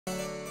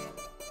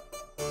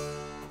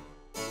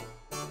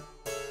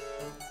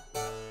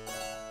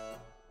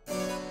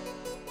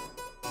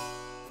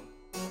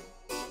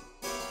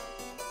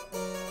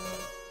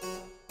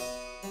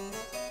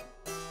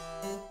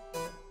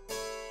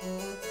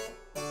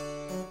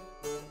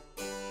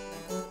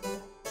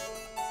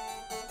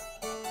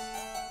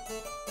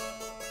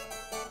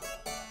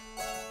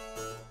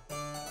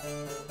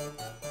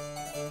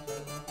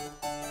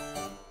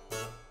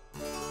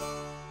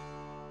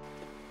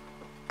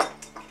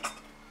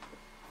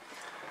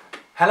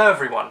Hello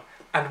everyone,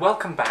 and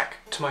welcome back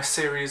to my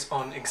series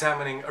on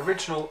examining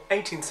original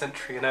 18th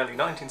century and early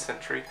 19th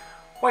century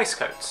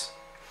waistcoats.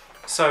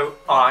 So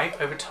I,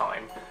 over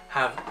time,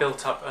 have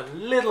built up a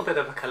little bit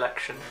of a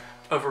collection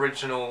of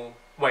original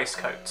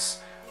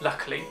waistcoats.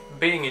 Luckily,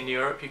 being in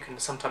Europe, you can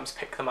sometimes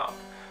pick them up.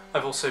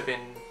 I've also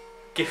been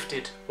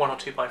gifted one or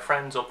two by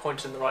friends or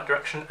pointed in the right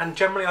direction, and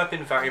generally I've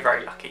been very,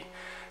 very lucky.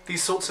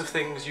 These sorts of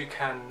things you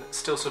can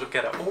still sort of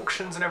get at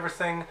auctions and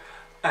everything,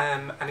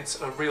 and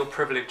it's a real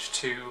privilege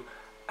to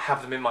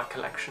have them in my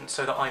collection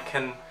so that I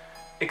can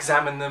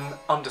examine them,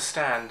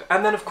 understand,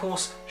 and then of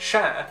course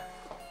share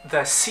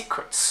their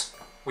secrets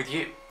with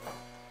you.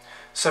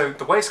 So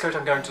the waistcoat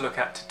I'm going to look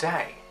at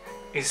today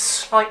is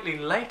slightly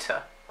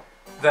later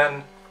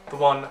than the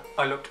one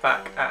I looked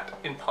back at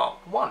in part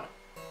 1.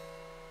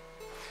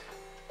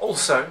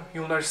 Also,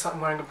 you'll notice that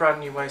I'm wearing a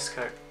brand new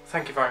waistcoat.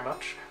 Thank you very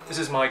much. This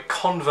is my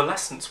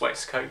convalescence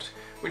waistcoat,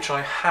 which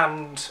I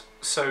hand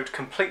sewed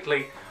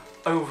completely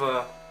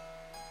over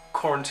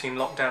quarantine,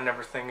 lockdown and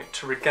everything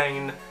to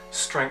regain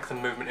strength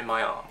and movement in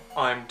my arm.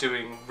 I'm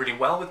doing really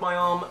well with my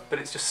arm, but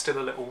it's just still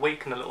a little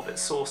weak and a little bit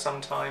sore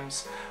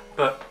sometimes,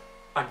 but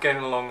I'm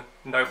getting along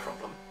no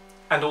problem.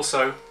 And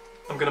also,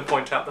 I'm going to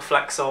point out the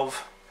flex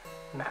of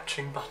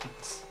matching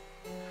buttons.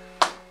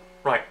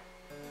 Right,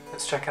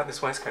 let's check out this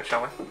waistcoat,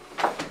 shall we?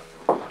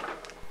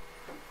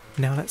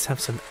 Now let's have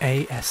some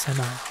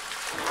ASMR.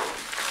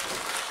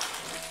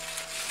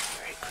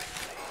 Very quickly.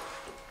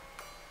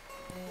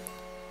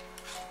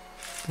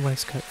 The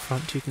waistcoat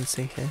front you can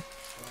see here,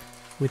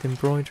 with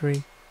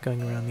embroidery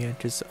going around the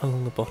edges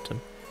along the bottom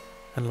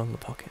and along the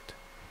pocket,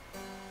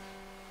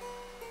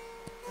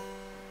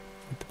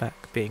 with the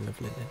back being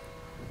of linen.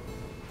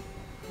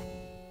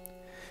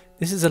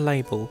 This is a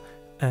label,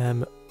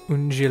 Un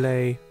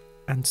gilet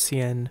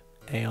ancien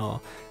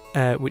AR,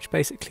 which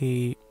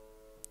basically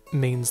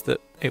means that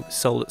it was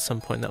sold at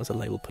some point. That was a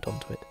label put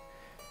onto it.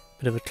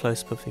 Bit of a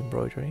close-up of the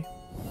embroidery.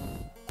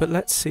 But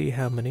let's see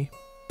how many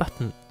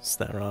buttons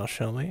there are,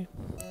 shall we?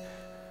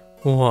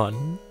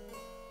 1,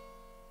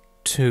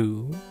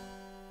 2,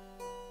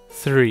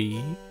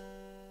 3,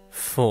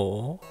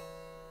 4,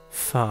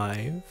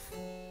 5,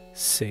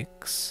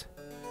 6,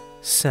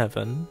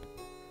 7,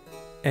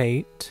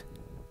 8,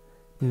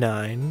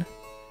 9,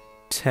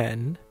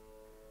 10,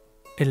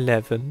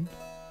 11,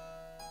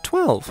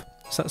 12.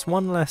 So that's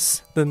one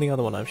less than the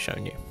other one I've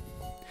shown you.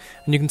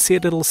 And you can see a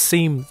little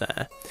seam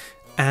there,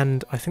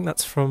 and I think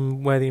that's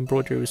from where the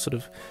embroidery was sort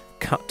of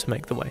cut to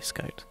make the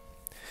waistcoat.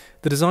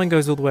 The design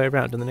goes all the way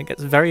around, and then it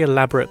gets very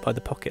elaborate by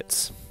the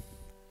pockets,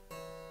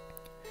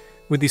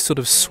 with these sort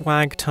of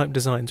swag type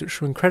designs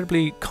which are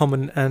incredibly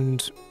common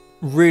and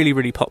really,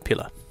 really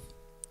popular.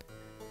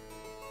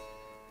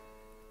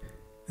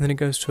 And then it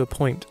goes to a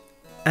point.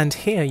 And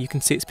here you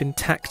can see it's been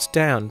tacked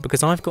down,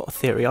 because I've got a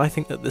theory. I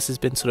think that this has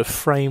been sort of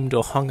framed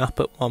or hung up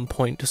at one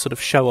point to sort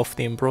of show off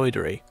the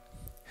embroidery.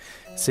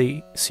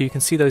 See, so you can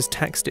see those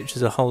tack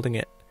stitches are holding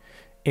it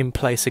in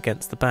place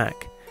against the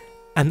back.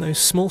 And those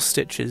small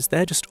stitches,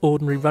 they're just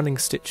ordinary running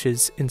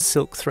stitches in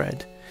silk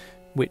thread,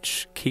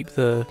 which keep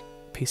the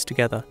piece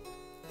together.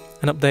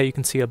 And up there you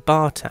can see a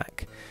bar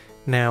tack.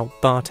 Now,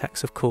 bar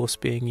tacks of course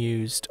being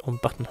used on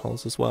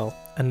buttonholes as well,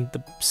 and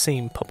the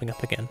seam popping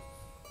up again.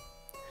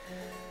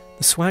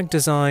 The swag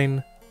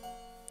design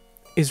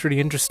is really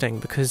interesting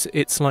because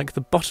it's like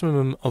the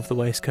bottom of the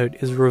waistcoat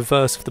is the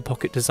reverse of the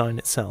pocket design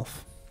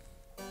itself.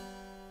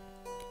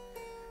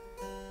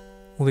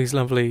 All these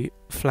lovely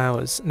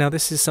flowers. Now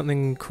this is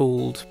something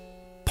called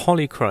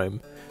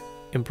polychrome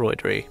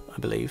embroidery, I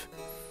believe.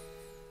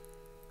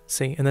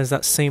 See, and there's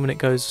that seam and it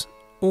goes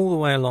all the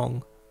way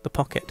along the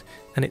pocket,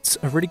 and it's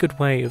a really good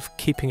way of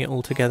keeping it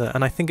all together,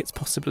 and I think it's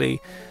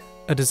possibly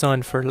a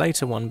design for a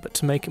later one, but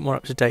to make it more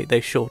up to date they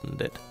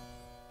shortened it,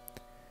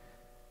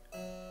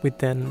 with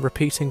then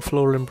repeating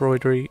floral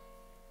embroidery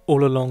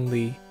all along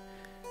the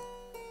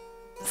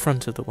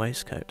front of the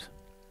waistcoat,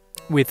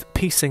 with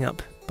piecing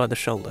up by the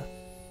shoulder.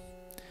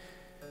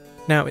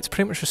 Now it's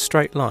pretty much a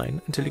straight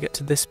line until you get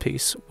to this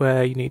piece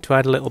where you need to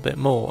add a little bit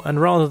more,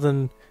 and rather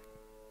than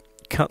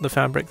cut the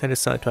fabric they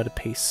decided to add a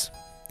piece.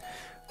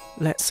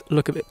 Let's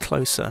look a bit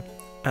closer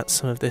at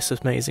some of this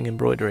amazing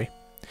embroidery.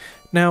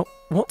 Now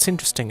what's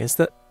interesting is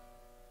that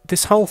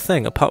this whole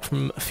thing, apart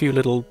from a few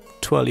little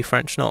twirly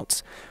French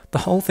knots, the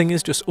whole thing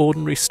is just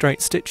ordinary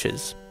straight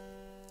stitches.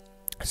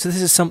 So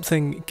this is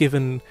something,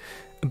 given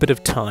a bit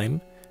of time,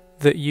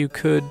 that you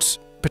could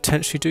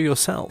potentially do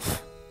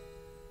yourself.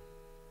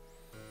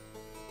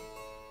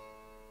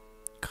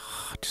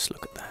 God, just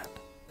look at that.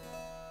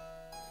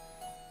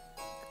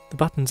 The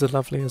buttons are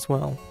lovely as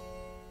well.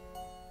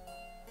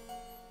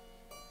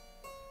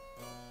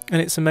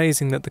 And it's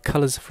amazing that the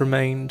colours have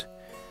remained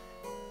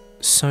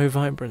so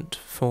vibrant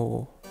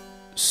for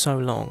so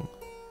long.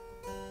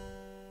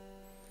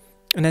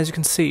 And as you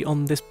can see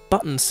on this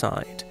button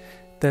side,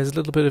 there's a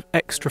little bit of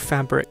extra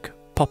fabric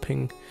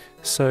popping,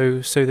 so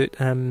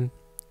that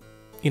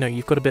you know,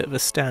 you've got a bit of a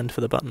stand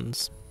for the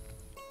buttons.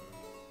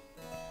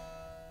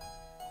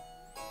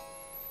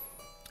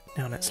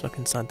 Now let's look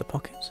inside the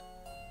pocket.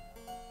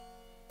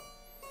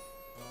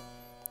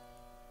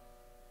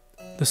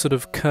 the sort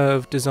of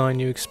curved design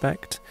you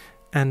expect,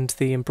 and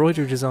the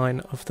embroidery design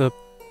of the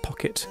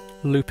pocket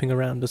looping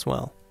around as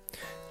well.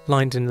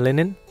 Lined in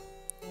linen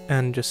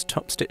and just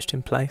top stitched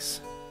in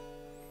place.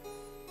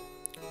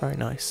 Very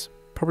nice.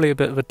 Probably a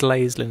bit of a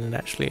glazed linen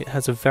actually. It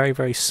has a very,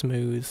 very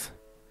smooth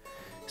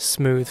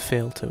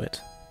feel to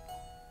it.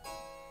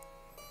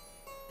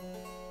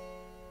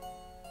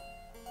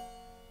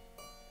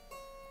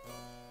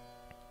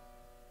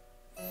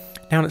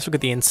 Now let's look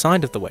at the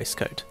inside of the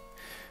waistcoat.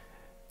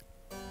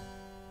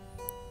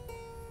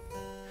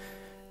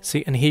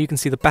 See, and here you can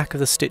see the back of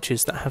the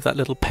stitches that have that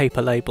little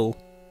paper label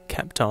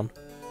kept on.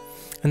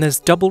 And there's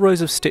double rows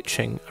of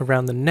stitching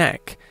around the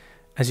neck,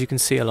 as you can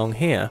see along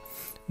here,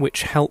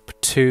 which help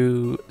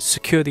to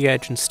secure the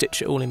edge and stitch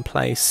it all in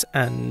place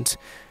and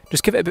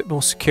just give it a bit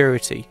more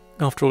security.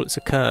 After all, it's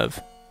a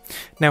curve.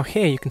 Now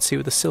here you can see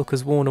where the silk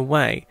has worn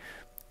away,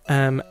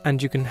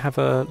 and you can have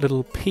a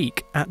little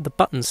peek at the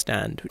button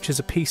stand, which is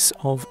a piece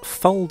of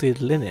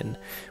folded linen,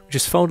 which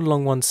is folded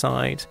along one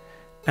side,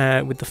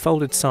 with the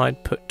folded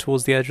side put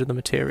towards the edge of the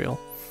material,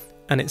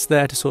 and it's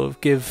there to sort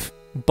of give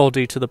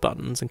body to the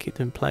buttons and keep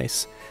them in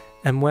place.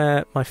 And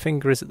where my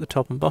finger is at the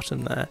top and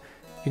bottom there,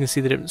 you can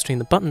see the difference between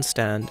the button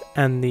stand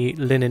and the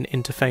linen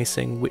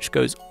interfacing, which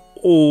goes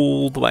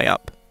all the way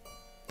up.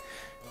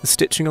 The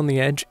stitching on the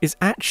edge is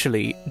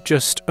actually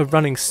just a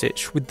running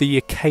stitch with the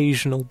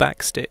occasional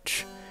back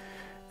stitch,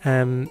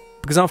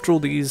 because after all,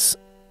 these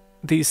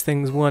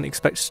things weren't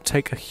expected to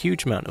take a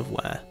huge amount of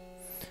wear.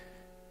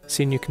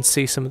 See, and you can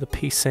see some of the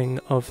piecing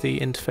of the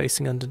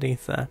interfacing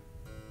underneath there.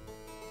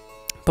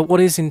 But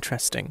what is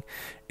interesting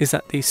is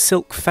that the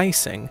silk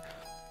facing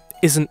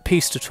isn't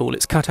pieced at all.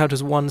 It's cut out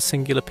as one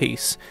singular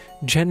piece.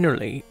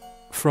 Generally,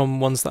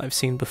 from ones that I've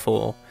seen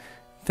before,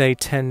 they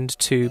tend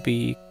to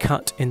be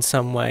cut in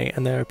some way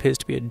and there appears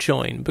to be a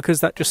join,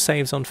 because that just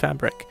saves on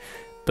fabric.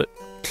 But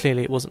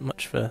clearly it wasn't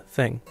much of a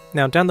thing.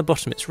 Now down the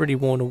bottom it's really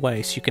worn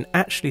away, so you can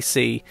actually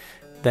see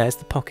there's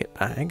the pocket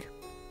bag.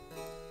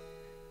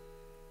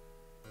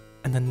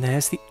 And then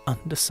there's the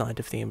underside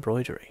of the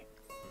embroidery.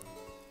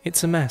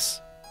 It's a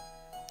mess.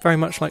 Very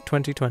much like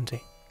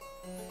 2020.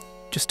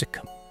 Just a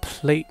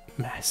complete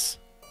mess.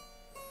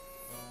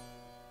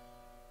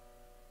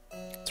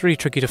 It's really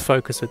tricky to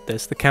focus with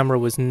this. The camera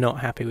was not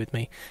happy with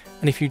me.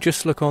 And if you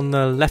just look on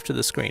the left of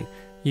the screen,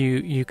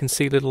 you can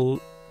see little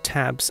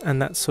tabs,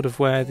 and that's sort of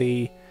where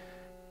the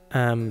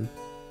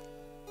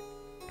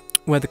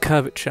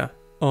curvature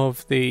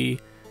of the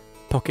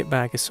pocket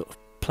bag is sort of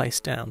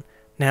placed down.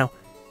 Now,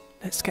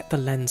 let's get the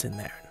lens in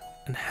there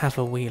and have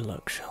a wee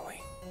look, shall we?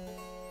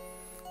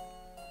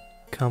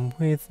 Come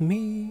with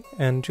me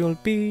and you'll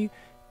be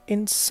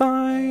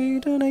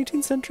inside an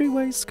 18th century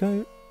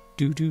waistcoat.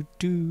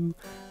 Do.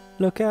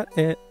 Look at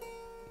it.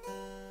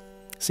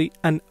 See,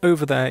 and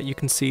over there you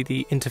can see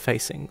the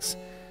interfacings,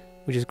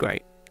 which is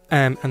great,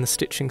 and the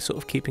stitching sort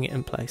of keeping it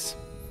in place.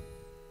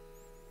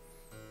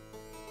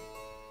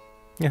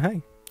 Yeah,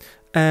 hey.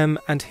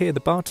 And here, the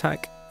bar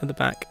tack at the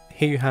back,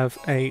 here you have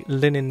a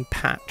linen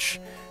patch,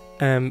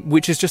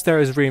 which is just there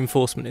as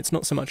reinforcement. It's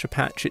not so much a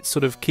patch, it's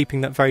sort of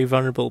keeping that very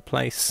vulnerable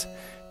place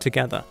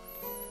together.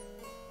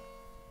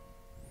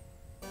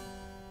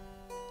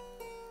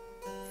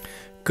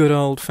 Good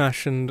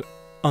old-fashioned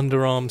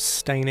underarm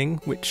staining,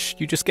 which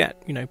you just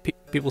get, you know,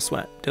 people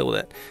sweat, deal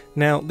with it.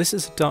 Now, this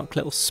is a dark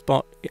little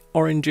spot,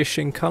 orangish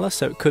in colour,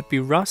 so it could be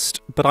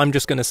rust, but I'm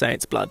just going to say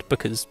it's blood,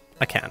 because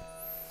I can.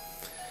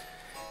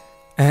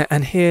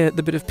 And here,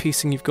 the bit of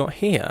piecing you've got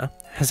here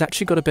has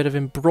actually got a bit of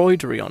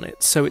embroidery on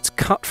it, so it's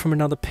cut from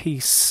another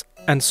piece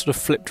and sort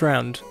of flipped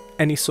around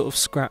any sort of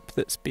scrap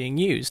that's being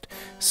used.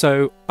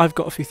 So I've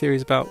got a few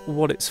theories about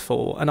what it's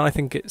for, and I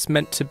think it's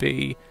meant to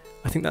be,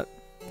 I think that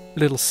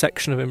little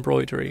section of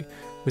embroidery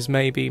was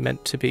maybe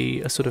meant to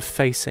be a sort of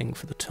facing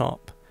for the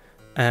top,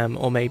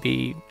 or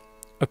maybe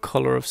a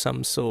collar of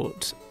some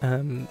sort,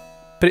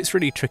 but it's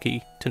really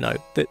tricky to know.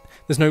 That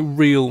there's no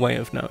real way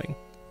of knowing.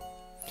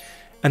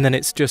 And then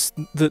it's just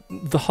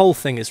the whole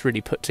thing is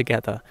really put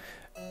together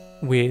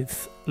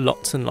with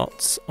lots and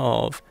lots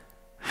of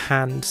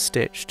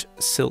hand-stitched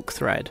silk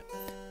thread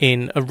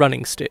in a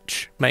running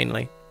stitch,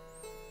 mainly.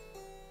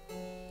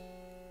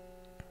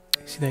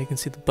 See there, you can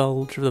see the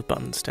bulge of the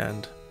button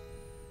stand.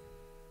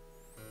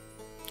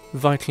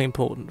 Vitally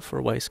important for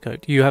a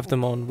waistcoat. You have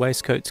them on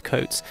waistcoats,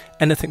 coats,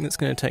 anything that's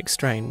going to take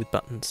strain with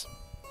buttons.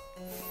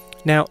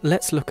 Now,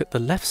 let's look at the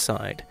left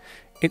side.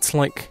 It's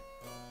like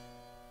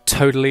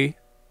totally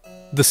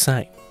the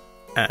same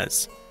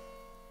as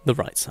the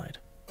right side,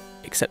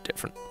 except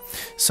different.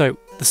 So,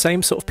 the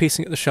same sort of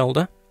piecing at the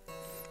shoulder,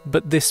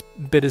 but this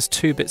bit is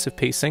two bits of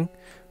piecing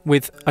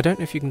with, I don't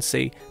know if you can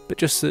see, but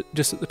just at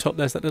the top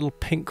there's that little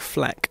pink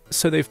fleck.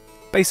 So they've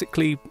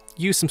basically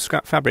used some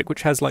scrap fabric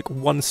which has like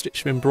one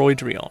stitch of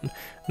embroidery on,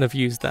 and I've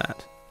used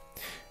that.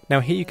 Now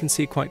here you can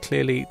see quite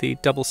clearly the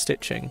double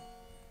stitching,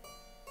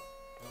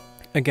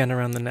 again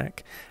around the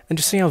neck, and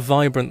just see how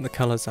vibrant the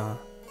colours are.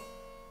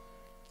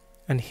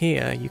 And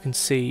here you can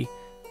see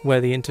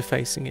where the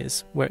interfacing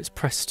is, where it's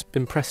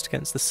been pressed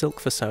against the silk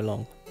for so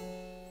long.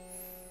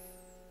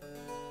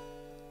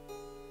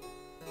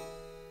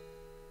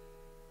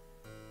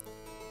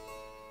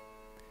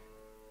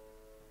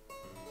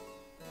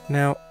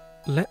 Now,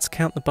 let's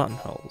count the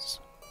buttonholes.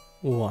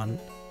 1,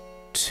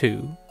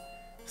 2,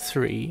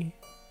 3,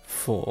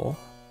 4,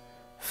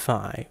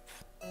 5,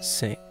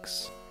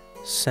 6,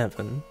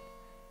 7,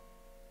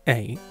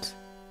 8,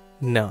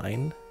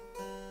 9,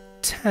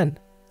 10.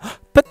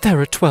 But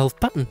there are 12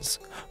 buttons.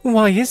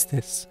 Why is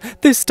this?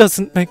 This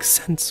doesn't make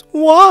sense.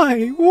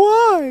 Why?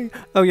 Why?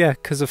 Oh yeah,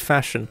 because of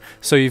fashion.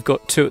 So you've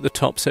got 2 at the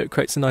top, so it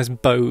creates a nice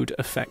bowed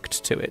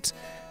effect to it.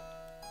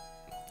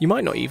 You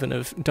might not even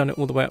have done it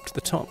all the way up to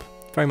the top.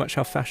 Very much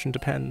how fashion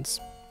depends.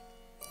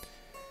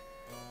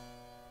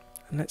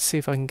 And let's see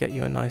if I can get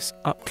you a nice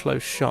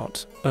up-close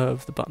shot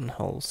of the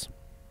buttonholes.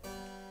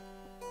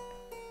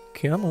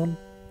 Come on.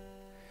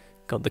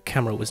 God, the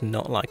camera was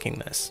not liking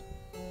this.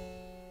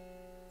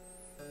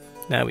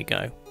 There we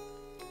go.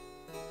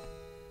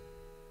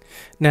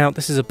 Now,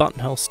 this is a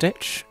buttonhole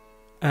stitch.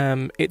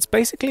 It's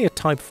basically a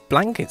type of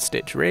blanket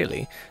stitch,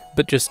 really,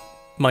 but just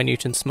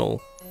minute and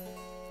small.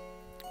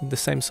 The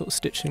same sort of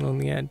stitching along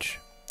the edge.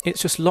 It's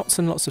just lots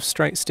and lots of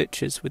straight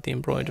stitches with the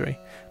embroidery,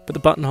 but the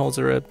buttonholes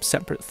are a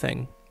separate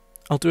thing.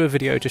 I'll do a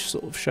video just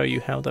sort of show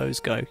you how those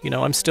go. You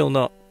know, I'm still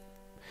not...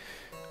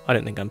 I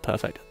don't think I'm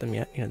perfect at them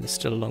yet. You know, there's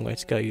still a long way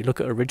to go. You look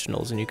at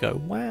originals and you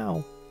go,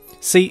 wow.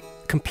 See,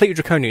 completely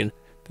draconian.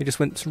 They just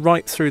went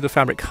right through the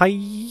fabric.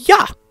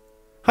 Hi-ya!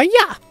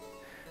 Hi-ya!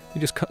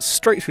 You just cut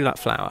straight through that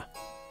flower.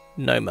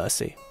 No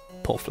mercy.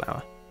 Poor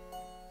flower.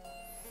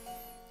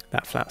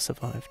 That flower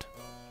survived.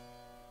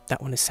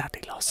 That one is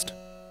sadly lost.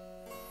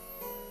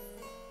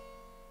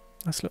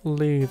 Nice little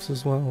leaves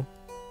as well.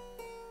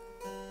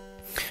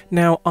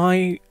 Now,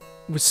 I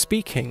was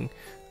speaking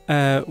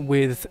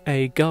with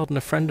a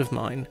gardener friend of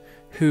mine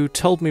who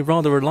told me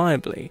rather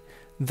reliably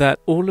that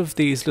all of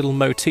these little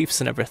motifs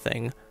and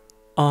everything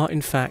are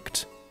in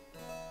fact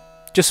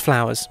just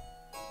flowers.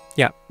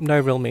 Yeah,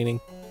 no real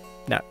meaning.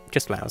 No,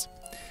 just flowers.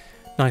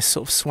 Nice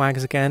sort of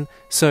swags again.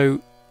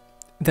 So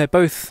they're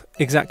both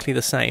exactly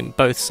the same,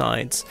 both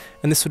sides,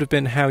 and this would have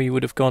been how you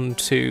would have gone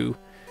to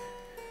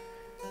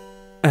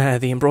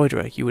the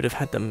embroiderer. You would have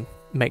had them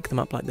make them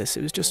up like this.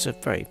 It was just a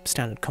very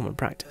standard common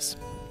practice.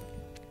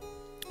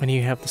 And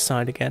you have the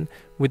side again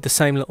with the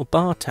same little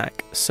bar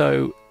tack.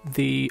 So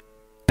the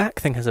back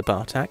thing has a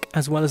bar tack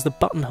as well as the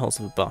buttonholes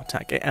of a bar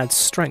tack. It adds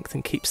strength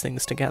and keeps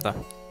things together.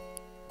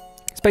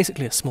 It's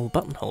basically a small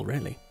buttonhole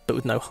really, but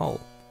with no hole.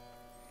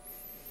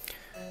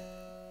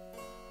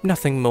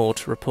 Nothing more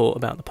to report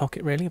about the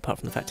pocket really, apart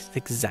from the fact it's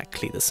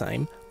exactly the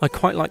same. I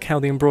quite like how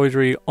the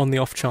embroidery on the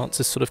off chance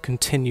has sort of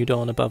continued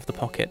on above the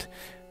pocket.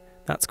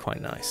 That's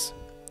quite nice.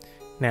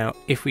 Now,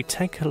 if we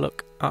take a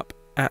look up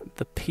at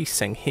the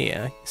piecing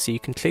here, so you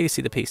can clearly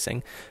see the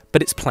piecing,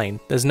 but it's plain.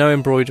 There's no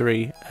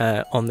embroidery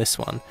on this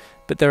one,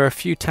 but there are a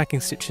few tacking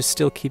stitches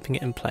still keeping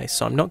it in place,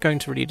 so I'm not going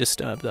to really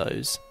disturb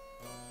those.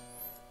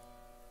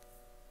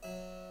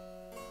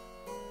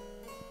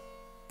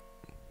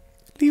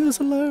 Leave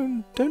us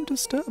alone, don't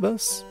disturb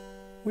us.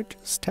 We're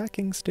just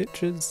tacking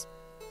stitches.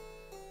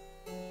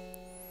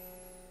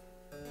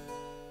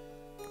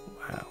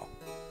 Wow.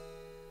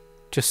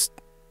 Just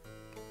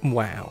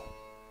wow.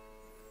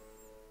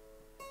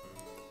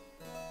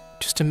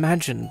 Just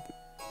imagine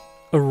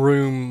a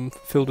room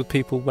filled with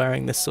people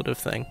wearing this sort of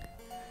thing.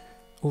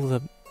 All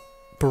the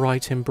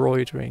bright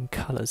embroidery and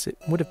colours, it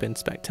would have been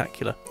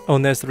spectacular. Oh,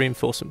 and there's the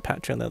reinforcement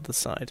patch on the other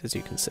side, as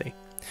you can see.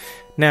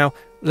 Now,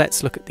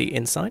 let's look at the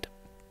inside.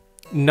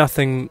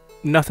 Nothing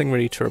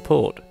really to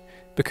report,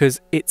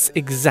 because it's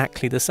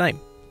exactly the same.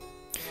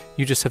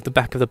 You just have the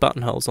back of the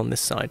buttonholes on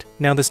this side.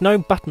 Now, there's no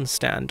button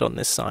stand on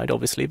this side,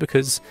 obviously,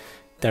 because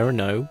there are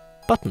no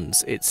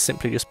buttons. It's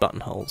simply just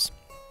buttonholes.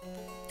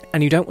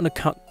 And you don't want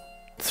to cut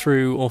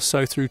through or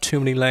sew through too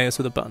many layers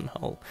with a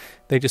buttonhole.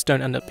 They just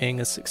don't end up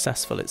being as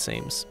successful, it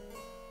seems.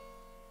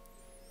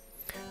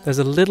 There's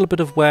a little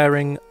bit of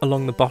wearing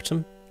along the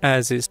bottom,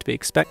 as is to be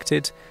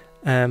expected,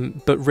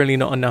 but really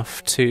not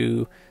enough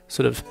to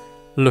sort of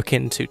look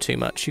into too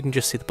much. You can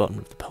just see the bottom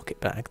of the pocket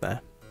bag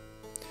there,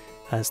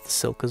 as the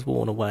silk has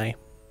worn away.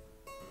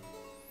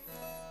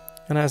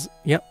 And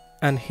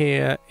and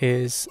here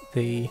is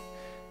the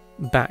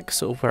back,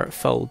 sort of where it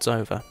folds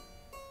over.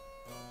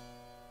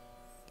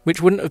 Which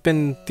wouldn't have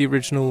been the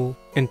original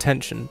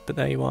intention, but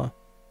there you are.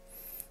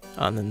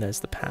 And then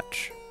there's the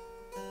patch.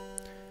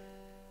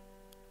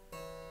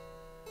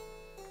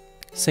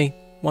 See,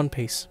 one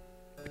piece,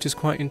 which is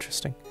quite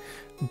interesting.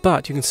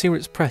 But you can see where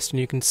it's pressed, and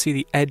you can see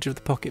the edge of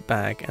the pocket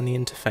bag and the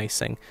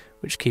interfacing,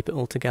 which keep it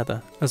all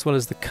together, as well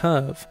as the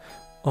curve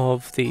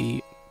of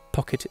the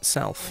pocket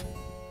itself.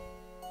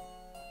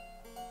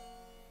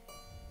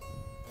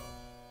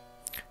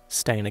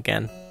 Stain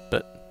again,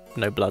 but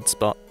no blood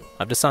spot.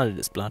 I've decided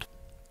it's blood.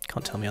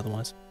 Can't tell me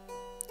otherwise.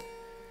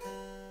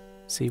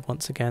 See,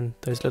 once again,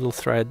 those little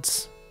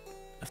threads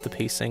of the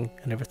piecing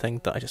and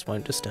everything that I just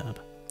won't disturb.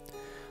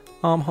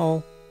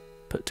 Armhole,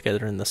 put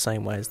together in the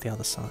same way as the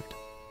other side.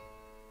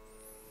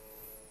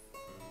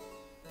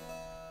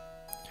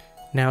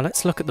 Now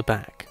let's look at the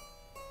back.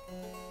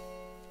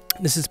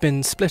 This has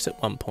been split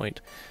at one point,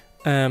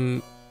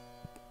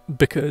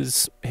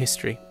 because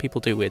history,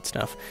 people do weird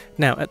stuff.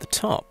 Now at the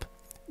top,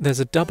 there's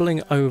a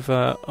doubling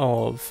over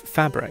of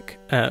fabric,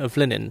 of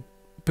linen,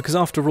 because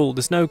after all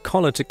there's no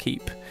collar to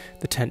keep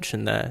the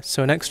tension there,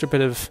 so an extra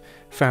bit of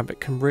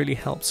fabric can really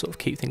help sort of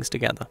keep things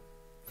together.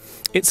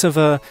 It's of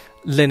a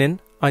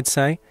linen, I'd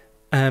say,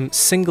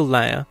 single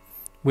layer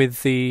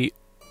with the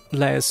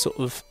layers sort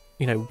of,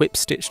 you know, whip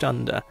stitched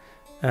under,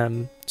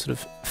 sort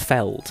of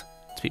felled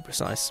to be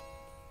precise.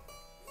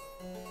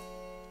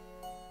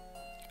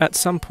 At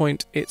some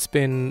point it's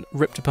been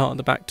ripped apart at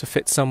the back to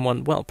fit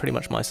someone, well, pretty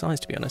much my size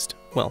to be honest,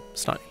 well,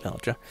 slightly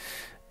larger.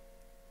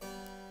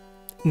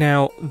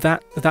 Now,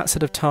 that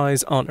set of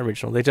ties aren't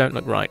original, they don't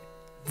look right.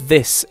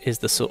 This is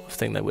the sort of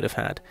thing they would have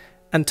had.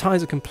 And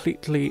ties are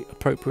completely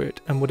appropriate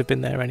and would have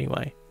been there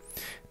anyway.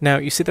 Now,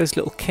 you see those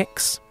little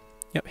kicks?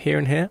 Yep, here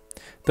and here?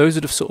 Those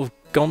would have sort of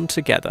gone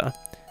together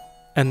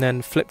and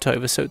then flipped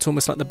over, so it's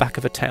almost like the back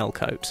of a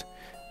tailcoat.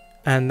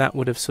 And that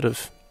would have sort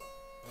of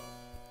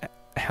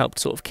helped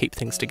sort of keep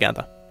things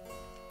together.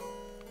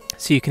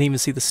 So you can even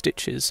see the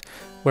stitches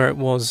where it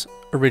was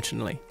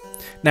originally.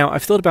 Now,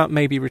 I've thought about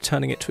maybe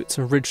returning it to its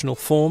original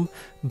form,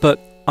 but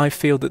I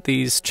feel that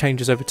these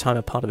changes over time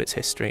are part of its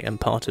history and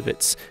part of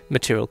its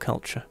material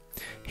culture.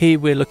 Here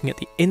we're looking at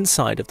the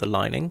inside of the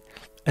lining,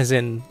 as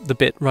in the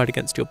bit right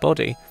against your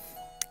body,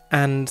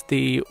 and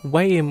the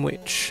way in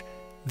which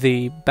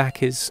the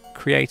back is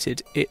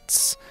created.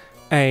 It's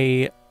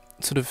a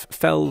sort of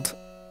felled...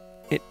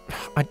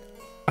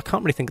 I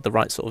can't really think of the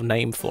right sort of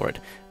name for it,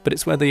 but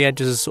it's where the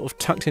edges are sort of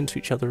tucked into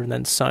each other and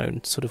then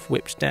sewn, sort of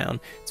whipped down.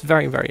 It's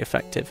very, very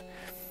effective.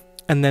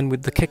 And then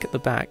with the kick at the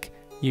back,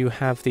 you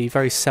have the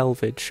very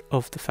selvage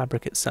of the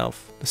fabric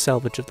itself, the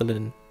selvage of the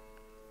linen.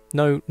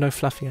 No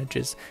fluffy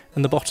edges,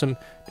 and the bottom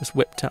just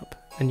whipped up,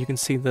 and you can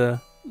see the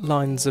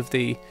lines of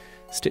the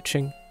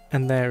stitching,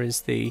 and there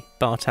is the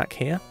bar tack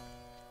here.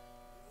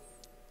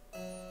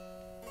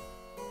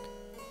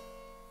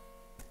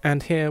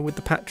 And here with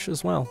the patch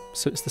as well,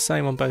 so it's the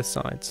same on both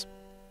sides.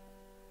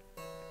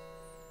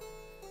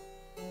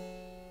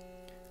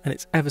 And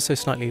it's ever so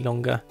slightly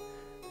longer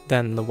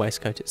than the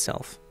waistcoat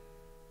itself.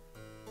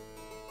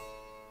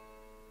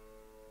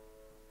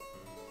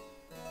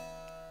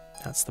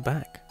 That's the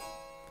back.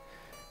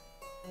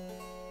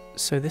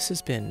 So this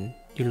has been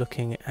you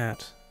looking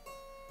at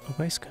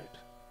a waistcoat.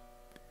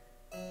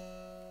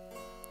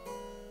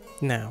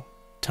 Now,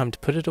 time to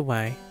put it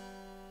away,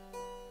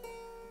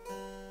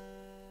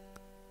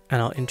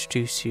 and I'll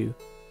introduce you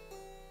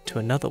to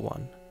another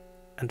one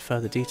and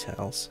further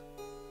details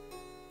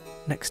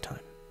next time.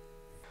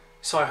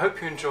 So I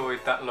hope you enjoyed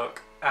that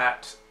look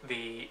at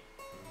the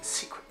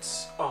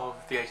secrets of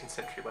the 18th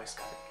century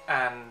waistcoat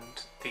and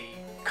the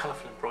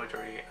colourful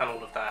embroidery and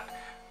all of that.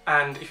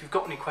 And if you've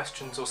got any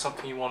questions or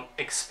something you want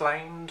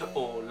explained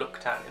or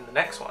looked at in the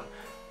next one,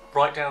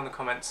 write down in the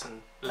comments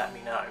and let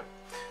me know.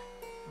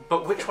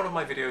 But which one of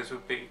my videos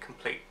would be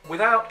complete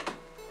without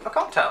a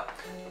cocktail?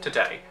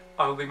 Today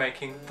I will be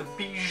making the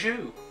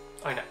bijou.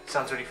 I know,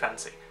 sounds really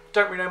fancy.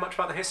 Don't really know much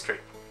about the history.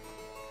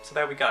 So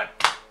there we go.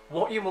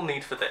 What you will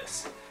need for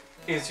this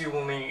is you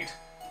will need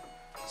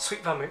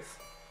sweet vermouth,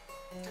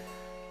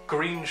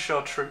 green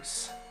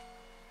chartreuse,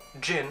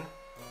 gin,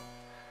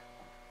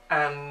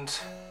 and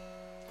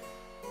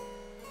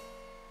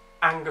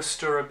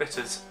Angostura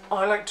bitters.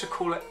 I like to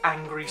call it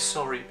angry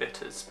sorry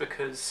bitters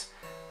because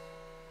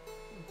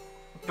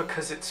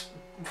it's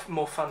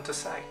more fun to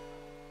say.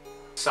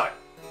 So,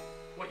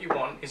 what you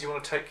want is you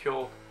want to take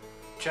your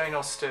Jane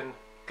Austen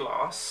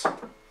glass,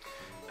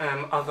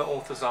 other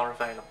authors are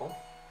available,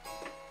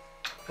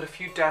 put a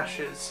few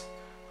dashes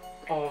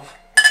of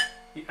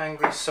the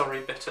angry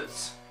sorry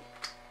bitters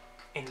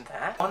in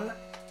there, 1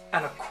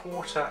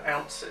 1/4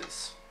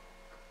 ounces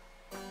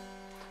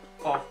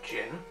of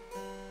gin.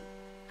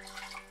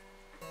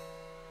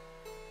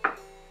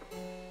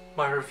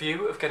 My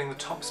review of getting the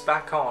tops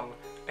back on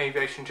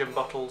aviation gin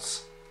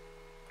bottles,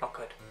 not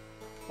good.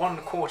 1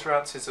 1/4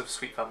 ounces of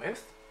sweet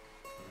vermouth.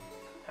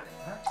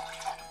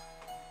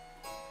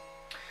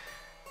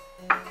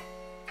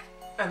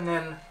 And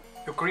then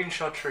your green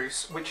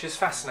chartreuse, which is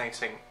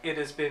fascinating. It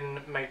has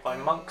been made by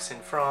monks in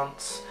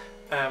France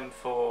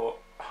for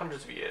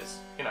hundreds of years,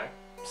 you know,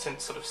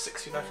 since sort of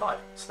 1605,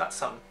 so that's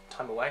some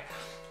time away.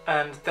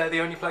 And they're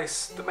the only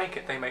place that make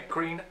it. They make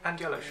green and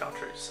yellow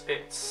chartreuse.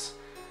 It's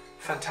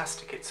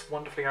fantastic, it's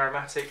wonderfully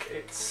aromatic,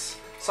 it's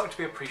something to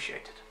be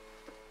appreciated.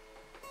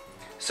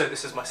 So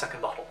this is my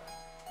second bottle.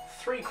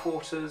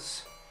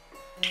 3/4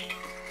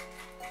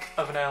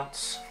 of an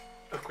ounce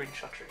of green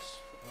chartreuse.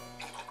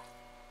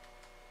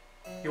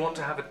 You want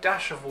to have a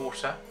dash of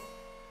water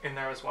in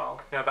there as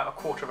well, you know, about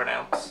 1/4 of an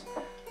ounce.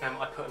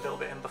 I put a little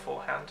bit in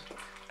beforehand.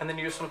 And then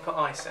you just want to put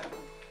ice in.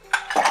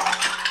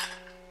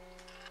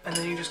 And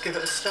then you just give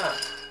it a stir.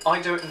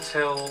 I do it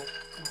until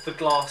the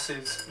glass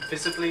is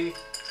visibly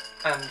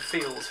and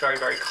feels very,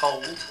 very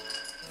cold.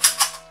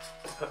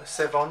 Put a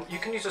sieve on. You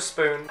can use a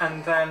spoon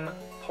and then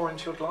pour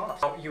into your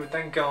glass. You would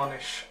then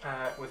garnish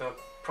with a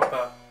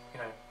proper, you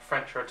know,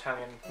 French or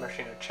Italian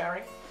maraschino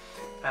cherry.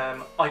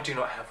 I do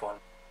not have one.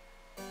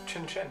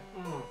 Chin chin.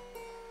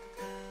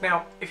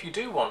 Now, if you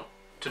do want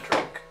to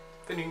drink,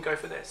 then you can go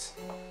for this.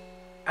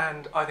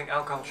 and I think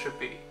alcohol should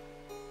be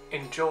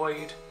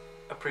enjoyed,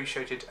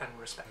 appreciated and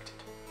respected.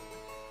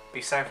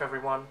 Be safe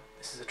everyone,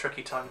 this is a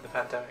tricky time in the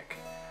pandemic,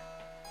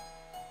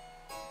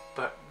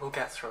 but we'll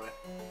get through it.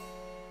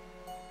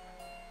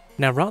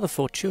 Now, rather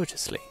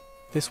fortuitously,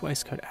 this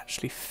waistcoat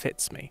actually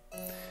fits me.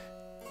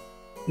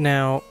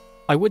 Now,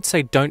 I would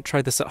say don't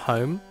try this at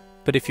home,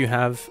 but if you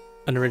have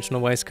an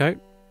original waistcoat,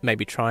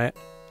 maybe try it.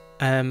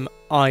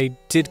 I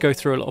did go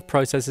through a lot of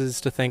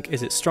processes to think,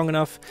 is it strong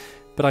enough?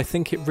 But I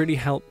think it really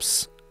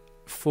helps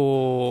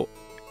for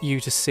you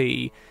to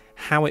see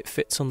how it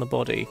fits on the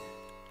body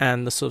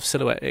and the sort of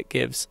silhouette it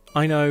gives.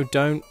 I know,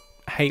 don't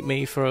hate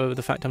me for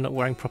the fact I'm not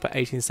wearing proper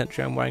 18th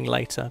century, I'm wearing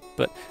later,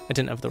 but I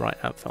didn't have the right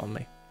outfit on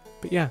me.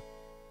 But yeah,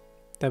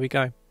 there we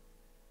go.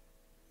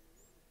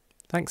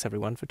 Thanks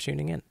everyone for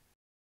tuning in.